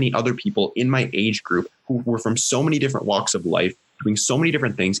so many other people in my age group who were from so many different walks of life, doing so many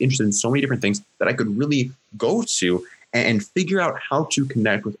different things, interested in so many different things that I could really go to and figure out how to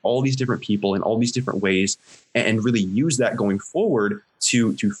connect with all these different people in all these different ways and really use that going forward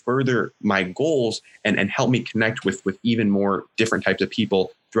to further my goals and help me connect with even more different types of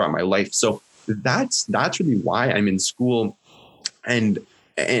people throughout my life. So that's really why I'm in school. And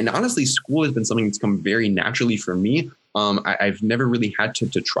honestly, school has been something that's come very naturally for me. I've never really had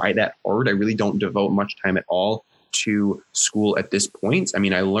to try that hard. I really don't devote much time at all to school at this point. I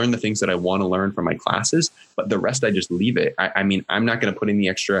mean, I learn the things that I want to learn from my classes, but the rest, I just leave it. I mean, I'm not going to put in the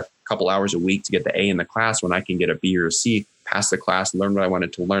extra couple hours a week to get the A in the class when I can get a B or a C, pass the class, learn what I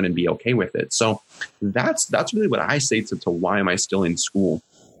wanted to learn and be okay with it. So that's really what I say to why am I still in school.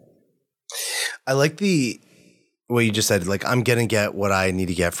 I like what you just said, like I'm going to get what I need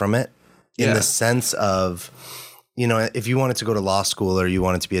to get from it in the sense of, you know, if you wanted to go to law school or you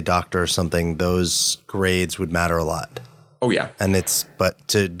wanted to be a doctor or something, those grades would matter a lot. Oh yeah. But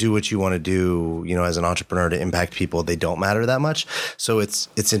to do what you want to do, you know, as an entrepreneur to impact people, they don't matter that much. So it's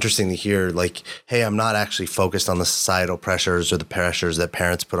interesting to hear like, hey, I'm not actually focused on the societal pressures or the pressures that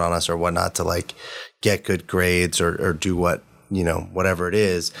parents put on us or whatnot to like get good grades or do what, you know, whatever it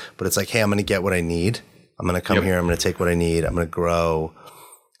is. But it's like, hey, I'm going to get what I need. I'm going to come here. I'm going to take what I need. I'm going to grow.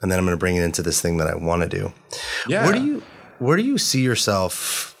 And then I'm going to bring it into this thing that I want to do. Yeah. Where do you see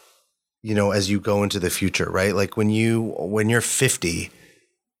yourself, you know, as you go into the future, right? Like when you're 50,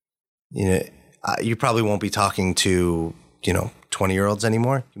 you know, you probably won't be talking to, you know, 20-year-olds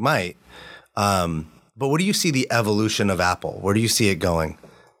anymore. You might. But what do you see the evolution of Apple? Where do you see it going?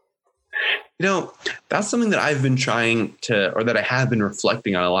 You know, that's something that I've been trying to, or that I have been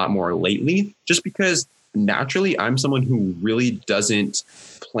reflecting on a lot more lately, just because naturally I'm someone who really doesn't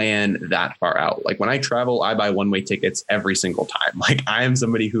plan that far out. Like when I travel, I buy one-way tickets every single time. Like I am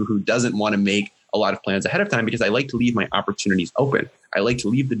somebody who doesn't want to make a lot of plans ahead of time because I like to leave my opportunities open. I like to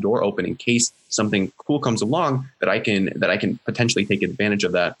leave the door open in case something cool comes along that I can potentially take advantage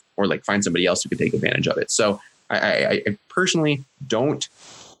of that, or like find somebody else who could take advantage of it. So I personally don't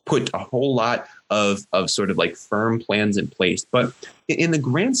put a whole lot of sort of like firm plans in place. But in the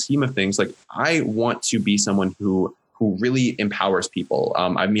grand scheme of things, like I want to be someone who really empowers people.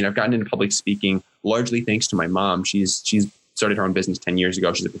 I mean, I've gotten into public speaking largely thanks to my mom. She's started her own business 10 years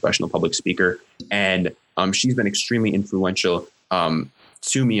ago. She's a professional public speaker, and she's been extremely influential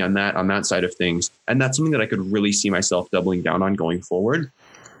to me on that side of things. And that's something that I could really see myself doubling down on going forward.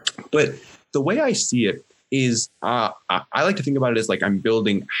 But the way I see it is I like to think about it as like I'm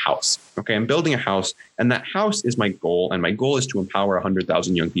building a house. Okay, I'm building a house, and that house is my goal. And my goal is to empower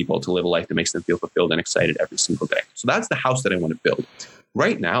 100,000 young people to live a life that makes them feel fulfilled and excited every single day. So that's the house that I want to build.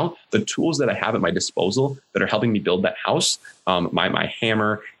 Right now, the tools that I have at my disposal that are helping me build that house, my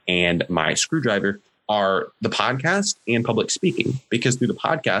hammer and my screwdriver, are the podcast and public speaking. Because through the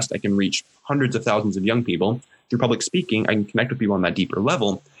podcast, I can reach hundreds of thousands of young people. Through public speaking, I can connect with people on that deeper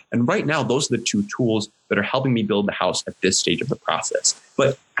level. And right now, those are the two tools that are helping me build the house at this stage of the process.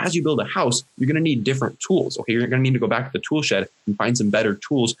 But as you build a house, you're going to need different tools. Okay, you're going to need to go back to the tool shed and find some better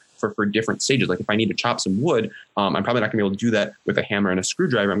tools for different stages. Like if I need to chop some wood, I'm probably not going to be able to do that with a hammer and a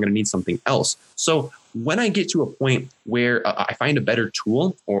screwdriver. I'm going to need something else. So when I get to a point where I find a better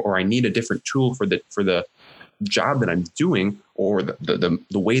tool, or I need a different tool for the job that I'm doing, or the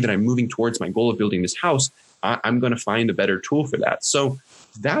way that I'm moving towards my goal of building this house, I'm going to find a better tool for that. So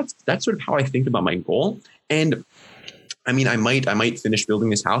that's sort of how I think about my goal. And I mean, I might finish building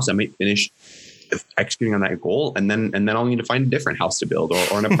this house. I might finish executing on that goal, and then I'll need to find a different house to build,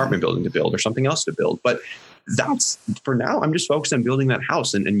 or an apartment building to build, or something else to build. But that's, for now, I'm just focused on building that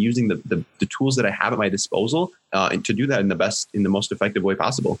house and using the tools that I have at my disposal and to do that in the most effective way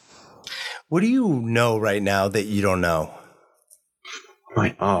possible. What do you know right now that you don't know?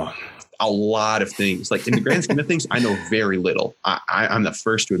 A lot of things. Like in the grand scheme of things, I know very little. I'm the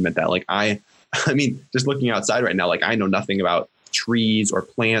first to admit that. Like I mean, just looking outside right now, like I know nothing about trees or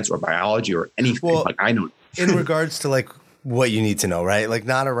plants or biology or anything. Well, like I know in regards to like what you need to know, right? Like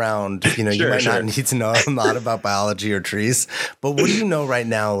not around, you know, you might not need to know a lot about biology or trees, but what do you know right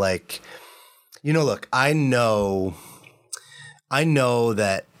now? Like, you know, look, I know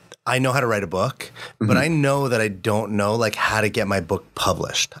that I know how to write a book, but I know that I don't know like how to get my book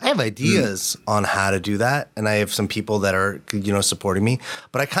published. I have ideas on how to do that, and I have some people that are, you know, supporting me,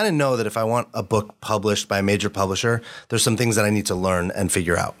 but I kind of know that if I want a book published by a major publisher, there's some things that I need to learn and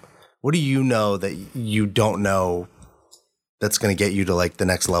figure out. What do you know that you don't know that's going to get you to like the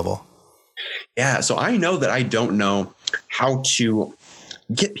next level? Yeah, so I know that I don't know how to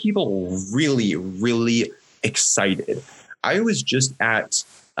get people really, really excited. I was just at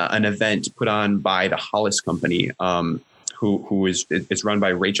an event put on by the Hollis Company, who is it's run by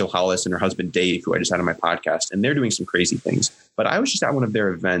Rachel Hollis and her husband Dave, who I just had on my podcast, and they're doing some crazy things. But I was just at one of their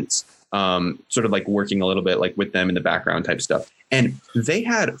events, sort of like working a little bit like with them in the background type stuff, and they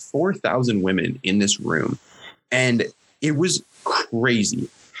had 4,000 women in this room, and it was crazy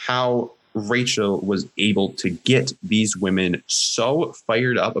how Rachel was able to get these women so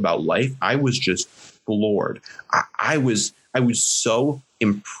fired up about life. I was just floored. I was so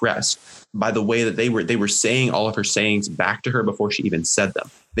impressed by the way that they were saying all of her sayings back to her before she even said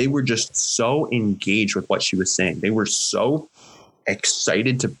them. They were just so engaged with what she was saying. They were so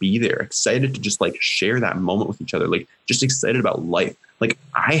excited to be there, excited to just like share that moment with each other, like just excited about life. Like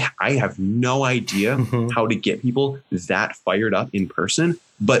I have no idea how to get people that fired up in person,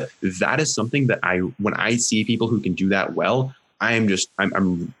 but that is something that when I see people who can do that well,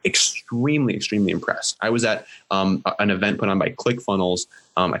 I'm extremely, extremely impressed. I was at an event put on by ClickFunnels,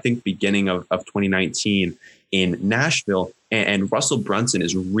 I think beginning of 2019 in Nashville, and Russell Brunson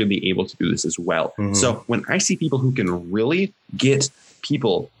is really able to do this as well. So when I see people who can really get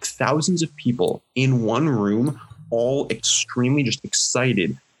people, thousands of people in one room, all extremely just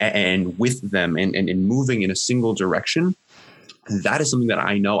excited and with them and moving in a single direction, that is something that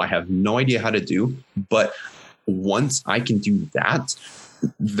I know I have no idea how to do, but once I can do that's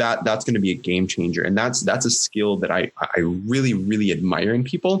going to be a game changer. And that's a skill that I really, really admire in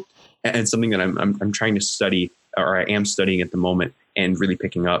people, and something that I'm trying to study, or I am studying at the moment, and really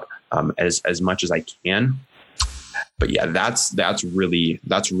picking up as much as I can. But yeah, that's really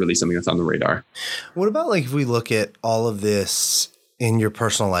something that's on the radar. What about like if we look at all of this in your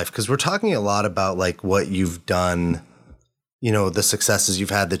personal life, because we're talking a lot about like what you've done, you know, the successes you've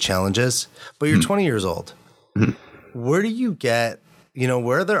had, the challenges, but you're 20 years old. Where do you get, you know,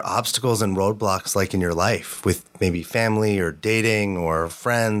 where are there obstacles and roadblocks like in your life with maybe family or dating or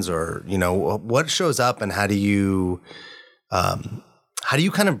friends, or, you know, what shows up, and how do you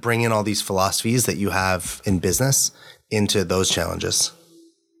kind of bring in all these philosophies that you have in business into those challenges?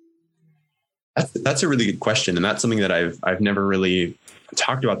 That's a really good question. And that's something that I've never really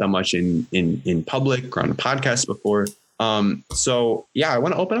talked about that much in public or on a podcast before. So yeah, I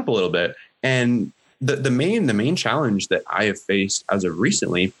want to open up a little bit. And the main challenge that I have faced as of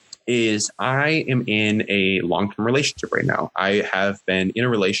recently is I am in a long-term relationship right now. I have been in a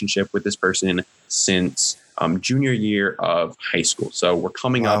relationship with this person since junior year of high school. So we're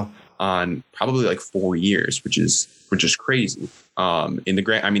coming up on probably like 4 years, which is crazy. In the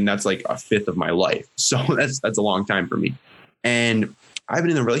grand, I mean, that's like a fifth of my life. So that's a long time for me. And I've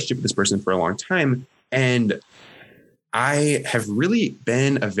been in a relationship with this person for a long time. And I have really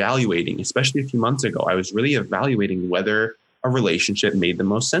been evaluating, especially a few months ago, I was really evaluating whether a relationship made the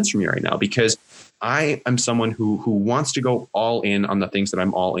most sense for me right now, because I am someone who wants to go all in on the things that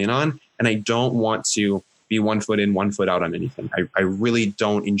I'm all in on. And I don't want to be 1 foot in, 1 foot out on anything. I really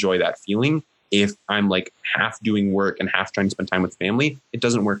don't enjoy that feeling. If I'm like half doing work and half trying to spend time with family, it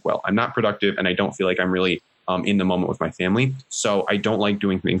doesn't work well. I'm not productive, and I don't feel like I'm really in the moment with my family. So I don't like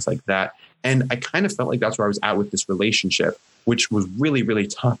doing things like that. And I kind of felt like that's where I was at with this relationship, which was really, really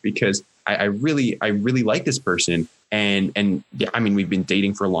tough, because I really like this person. And yeah, I mean, we've been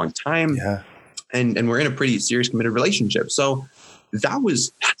dating for a long time, and we're in a pretty serious, committed relationship. So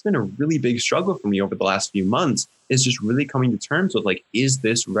that's been a really big struggle for me over the last few months, is just really coming to terms with like, is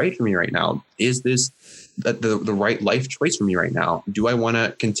this right for me right now? Is this the right life choice for me right now? Do I want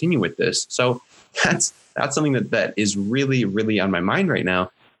to continue with this? So that's something that is really, really on my mind right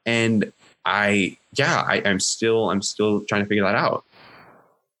now. And I'm still trying to figure that out.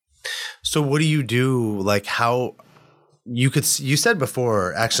 So what do you do? Like, how you said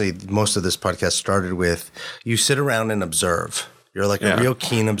before, actually, most of this podcast started with, you sit around and observe. You're like a real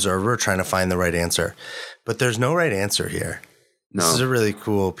keen observer trying to find the right answer, but there's no right answer here. No. This is a really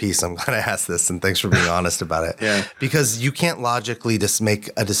cool piece. I'm glad I asked this, and thanks for being honest about it. Yeah. Because you can't logically just make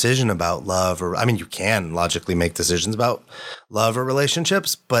a decision about love, or, I mean, you can logically make decisions about love or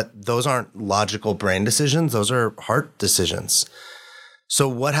relationships, but those aren't logical brain decisions. Those are heart decisions. So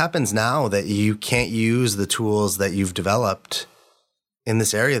what happens now that you can't use the tools that you've developed in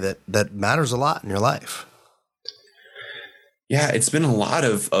this area that matters a lot in your life? Yeah, it's been a lot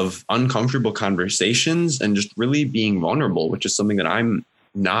of uncomfortable conversations and just really being vulnerable, which is something that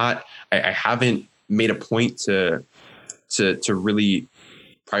I haven't made a point to really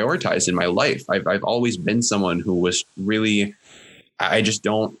prioritize in my life. I've always been someone who was really, I just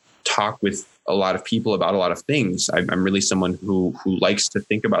don't talk with a lot of people about a lot of things. I'm really someone who likes to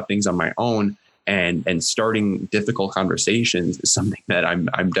think about things on my own, and starting difficult conversations is something that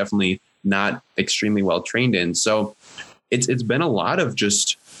I'm definitely not extremely well trained in. So it's been a lot of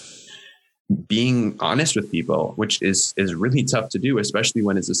just being honest with people, which is really tough to do, especially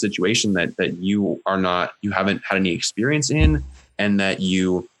when it's a situation that you haven't had any experience in, and that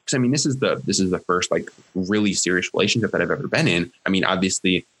because I mean, this is the first like really serious relationship that I've ever been in. I mean,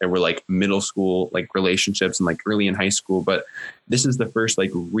 obviously there were like middle school like relationships and like early in high school, but this is the first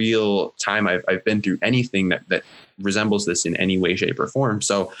like real time I've been through anything that resembles this in any way, shape, or form.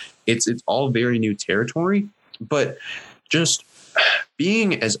 So it's all very new territory, but just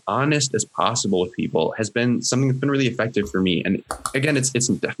being as honest as possible with people has been something that's been really effective for me. And again, it's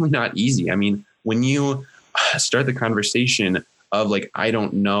definitely not easy. I mean, when you start the conversation of like, I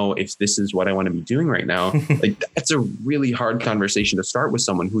don't know if this is what I want to be doing right now, like that's a really hard conversation to start with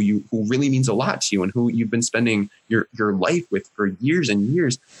someone who really means a lot to you and who you've been spending your life with for years and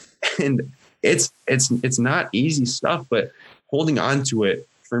years. And it's not easy stuff, but holding on to it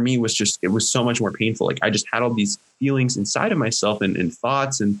for me it was so much more painful. Like I just had all these feelings inside of myself and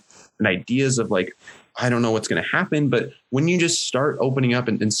thoughts and ideas of like, I don't know what's going to happen. But when you just start opening up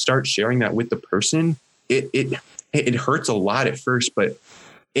and start sharing that with the person, it hurts a lot at first, but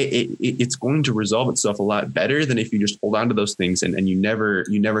it's going to resolve itself a lot better than if you just hold on to those things and you never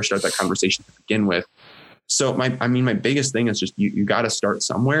start that conversation to begin with. So my biggest thing is just you got to start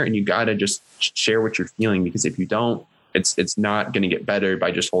somewhere, and you got to just share what you're feeling, because if you don't, it's not going to get better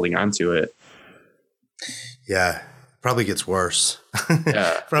by just holding on to it. Yeah, probably gets worse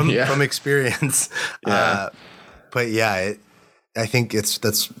from experience. Yeah. But yeah, I think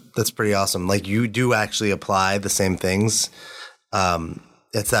that's pretty awesome. Like you do actually apply the same things.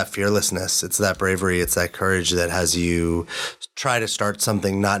 It's that fearlessness, it's that bravery, it's that courage that has you try to start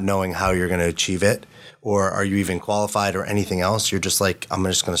something not knowing how you're going to achieve it, or are you even qualified or anything else. You're just like, I'm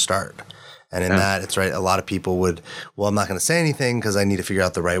just going to start. And in that, it's right. A lot of people I'm not going to say anything because I need to figure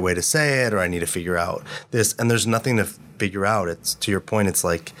out the right way to say it, or I need to figure out this. And there's nothing to figure out. It's, to your point, it's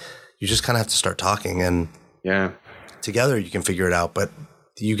like you just kind of have to start talking, and together you can figure it out. But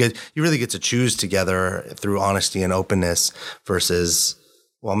you really get to choose together through honesty and openness versus,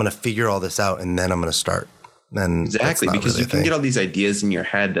 well, I'm going to figure all this out and then I'm going to start. And exactly, because you can get all these ideas in your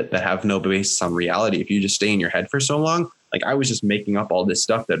head that have no basis on reality if you just stay in your head for so long. Like I was just making up all this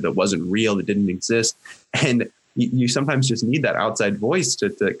stuff that wasn't real, that didn't exist. And you sometimes just need that outside voice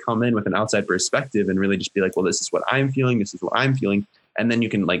to come in with an outside perspective and really just be like, well, this is what I'm feeling. This is what I'm feeling. And then you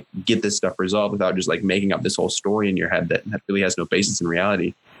can like get this stuff resolved without just like making up this whole story in your head that really has no basis in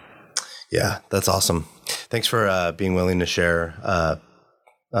reality. Yeah, that's awesome. Thanks for being willing to share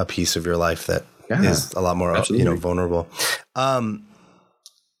a piece of your life that is a lot more, absolutely. vulnerable.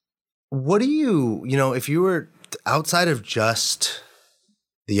 What do if you were outside of just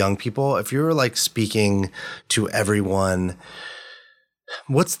the young people, if you were like speaking to everyone,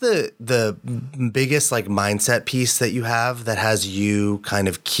 what's the biggest like mindset piece that you have that has you kind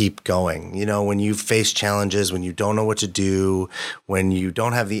of keep going? When you face challenges, when you don't know what to do, when you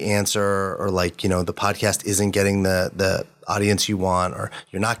don't have the answer, or like, the podcast isn't getting the audience you want, or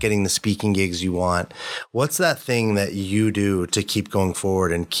you're not getting the speaking gigs you want. What's that thing that you do to keep going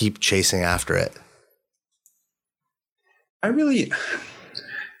forward and keep chasing after it?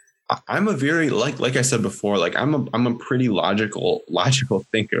 I'm a very, like I said before, like I'm a pretty logical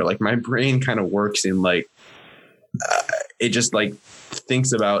thinker. Like my brain kind of works in like, it just like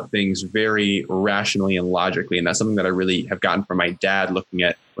thinks about things very rationally and logically. And that's something that I really have gotten from my dad, looking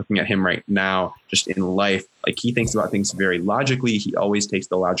at him right now, just in life. Like he thinks about things very logically. He always takes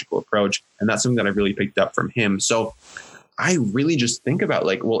the logical approach. And that's something that I really picked up from him. So I really just think about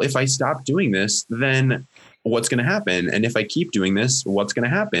like, well, if I stop doing this, then what's going to happen? And if I keep doing this, what's going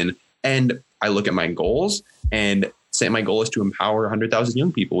to happen? And I look at my goals and say my goal is to empower 100,000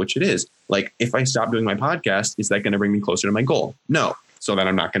 young people, which it is. Like, if I stop doing my podcast, is that going to bring me closer to my goal? No. So then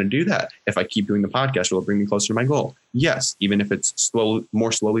I'm not going to do that. If I keep doing the podcast, will it bring me closer to my goal? Yes. Even if it's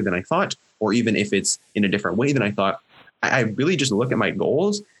more slowly than I thought, or even if it's in a different way than I thought. I really just look at my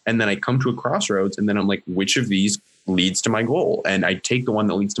goals and then I come to a crossroads and then I'm like, which of these leads to my goal? And I take the one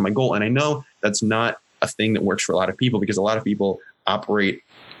that leads to my goal. And I know that's not a thing that works for a lot of people, because a lot of people operate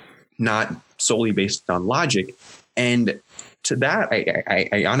not solely based on logic. And to that,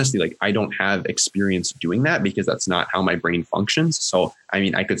 I honestly, like, I don't have experience doing that, because that's not how my brain functions. So, I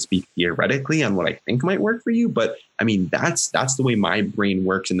mean, I could speak theoretically on what I think might work for you, but I mean, that's the way my brain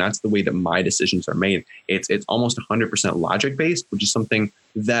works. And that's the way that my decisions are made. It's almost 100% logic based, which is something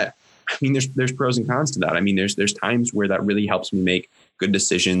that, I mean, there's pros and cons to that. I mean, there's times where that really helps me make good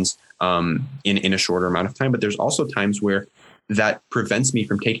decisions in a shorter amount of time. But there's also times where that prevents me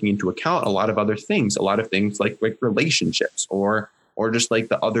from taking into account a lot of things like relationships or just like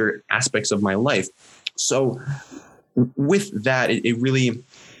the other aspects of my life. So with that, it really,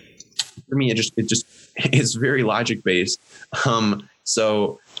 for me, it just is very logic based.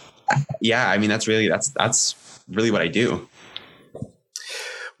 So yeah, I mean, that's really what I do.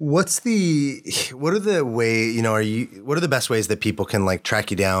 What are the best ways that people can like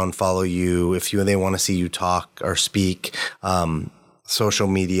track you down, follow you, if they want to see you talk or speak, social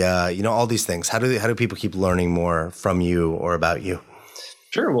media, all these things? How do people keep learning more from you or about you?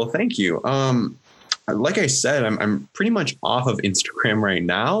 Sure. Well, thank you. Like I said, I'm pretty much off of Instagram right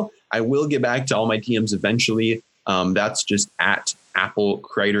now. I will get back to all my DMs eventually. That's just at Apple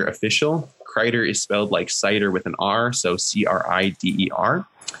Crider Official. Crider is spelled like cider with an R, so CRIDER.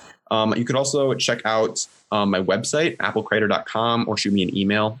 You could also check out my website, applecrider.com, or shoot me an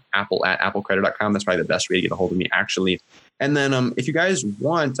email, apple@applecrider.com. That's probably the best way to get a hold of me, actually. And then if you guys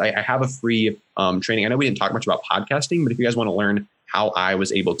want, I have a free training. I know we didn't talk much about podcasting, but if you guys want to learn how I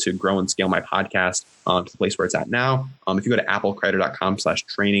was able to grow and scale my podcast to the place where it's at now, if you go to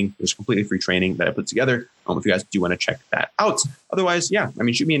applecrider.com/training, there's completely free training that I put together. If you guys do want to check that out. Otherwise, yeah, I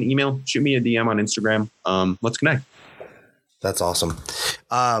mean, shoot me an email, shoot me a DM on Instagram. Let's connect. That's awesome.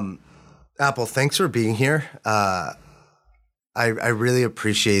 Apple, thanks for being here. I really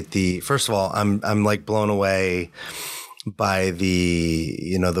appreciate first of all, I'm like blown away by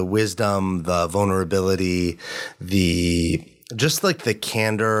the wisdom, the vulnerability, just like the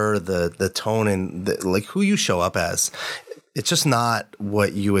candor, the tone, and like who you show up as. It's just not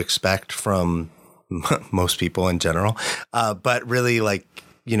what you expect from most people in general. But really, like,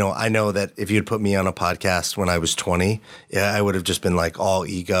 I know that if you'd put me on a podcast when I was 20, I would have just been like all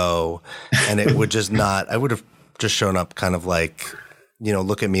ego, and it would just not, I would have just shown up kind of like,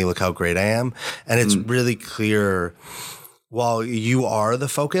 look at me, look how great I am. And it's really clear, while you are the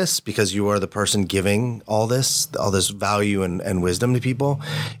focus because you are the person giving all this value and wisdom to people,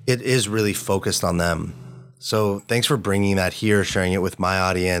 it is really focused on them. So thanks for bringing that here, sharing it with my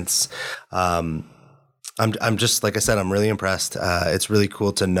audience. I'm just, like I said, I'm really impressed. It's really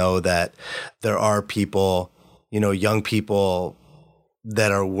cool to know that there are people, young people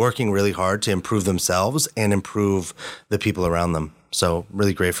that are working really hard to improve themselves and improve the people around them. So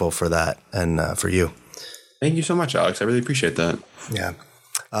really grateful for that and for you. Thank you so much, Alex. I really appreciate that. Yeah.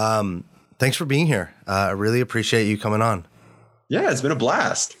 Thanks for being here. I really appreciate you coming on. Yeah, it's been a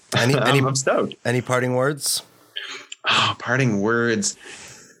blast. I'm stoked. Any parting words? Oh, parting words.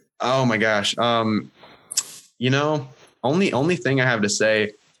 Oh my gosh. Only thing I have to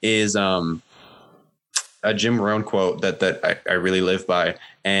say is a Jim Rohn quote that I really live by.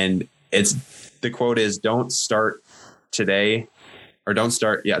 And the quote is, don't start today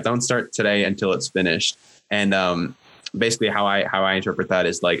today until it's finished. And basically how I interpret that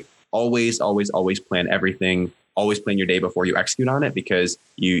is like, always plan everything. Always plan your day before you execute on it, because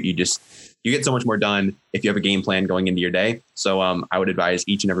you get so much more done if you have a game plan going into your day. So I would advise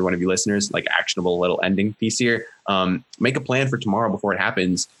each and every one of you listeners, like actionable little ending piece here, make a plan for tomorrow before it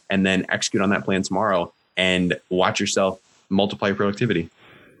happens, and then execute on that plan tomorrow and watch yourself multiply your productivity.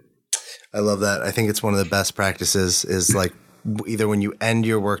 I love that. I think it's one of the best practices is like either when you end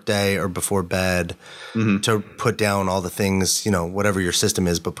your workday or before bed, to put down all the things, whatever your system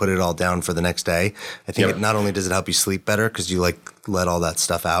is, but put it all down for the next day. I think not only does it help you sleep better because you like let all that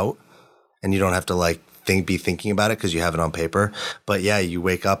stuff out and you don't have to like be thinking about it because you have it on paper, but yeah, you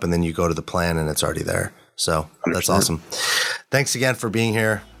wake up and then you go to the plan and it's already there. So 100%. That's awesome. Thanks again for being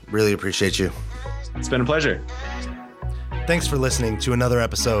here. Really appreciate you. It's been a pleasure. Thanks for listening to another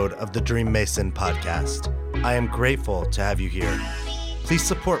episode of the Dream Mason podcast. I am grateful to have you here. Please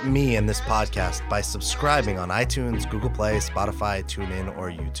support me and this podcast by subscribing on iTunes, Google Play, Spotify, TuneIn,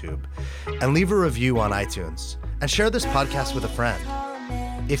 or YouTube. And leave a review on iTunes. And share this podcast with a friend.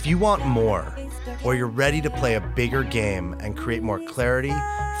 If you want more, or you're ready to play a bigger game and create more clarity,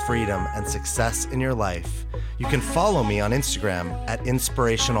 freedom, and success in your life, you can follow me on Instagram at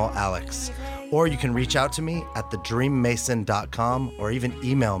InspirationalAlex. Or you can reach out to me at thedreammason.com or even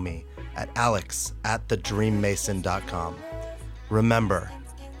email me at alex@thedreammason.com. Remember,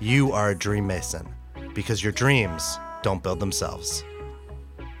 you are a dream mason because your dreams don't build themselves.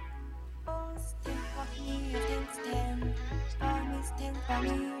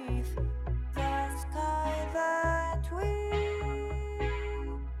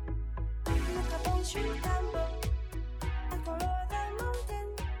 Look up and shoot down.